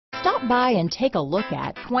Stop by and take a look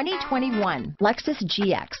at 2021 Lexus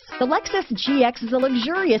GX. The Lexus GX is a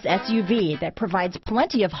luxurious SUV that provides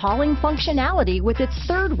plenty of hauling functionality with its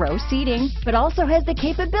third row seating, but also has the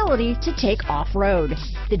capability to take off-road.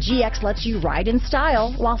 The GX lets you ride in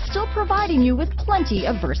style while still providing you with plenty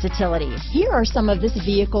of versatility. Here are some of this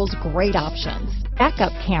vehicle's great options: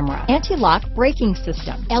 backup camera, anti-lock braking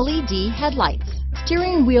system, LED headlights,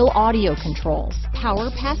 steering wheel audio controls, power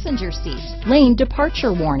passenger seat, lane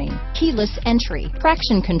departure warning, keyless entry,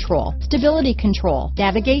 traction control, stability control,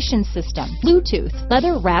 navigation system, Bluetooth,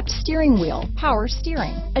 leather-wrapped steering wheel, power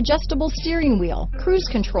steering, adjustable steering wheel, cruise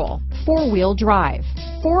control, four-wheel drive,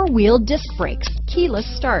 four-wheel disc brakes, keyless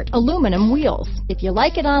start, aluminum wheels. If you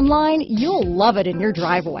like it online, you'll love it in your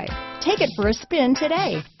driveway. Take it for a spin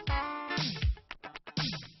today.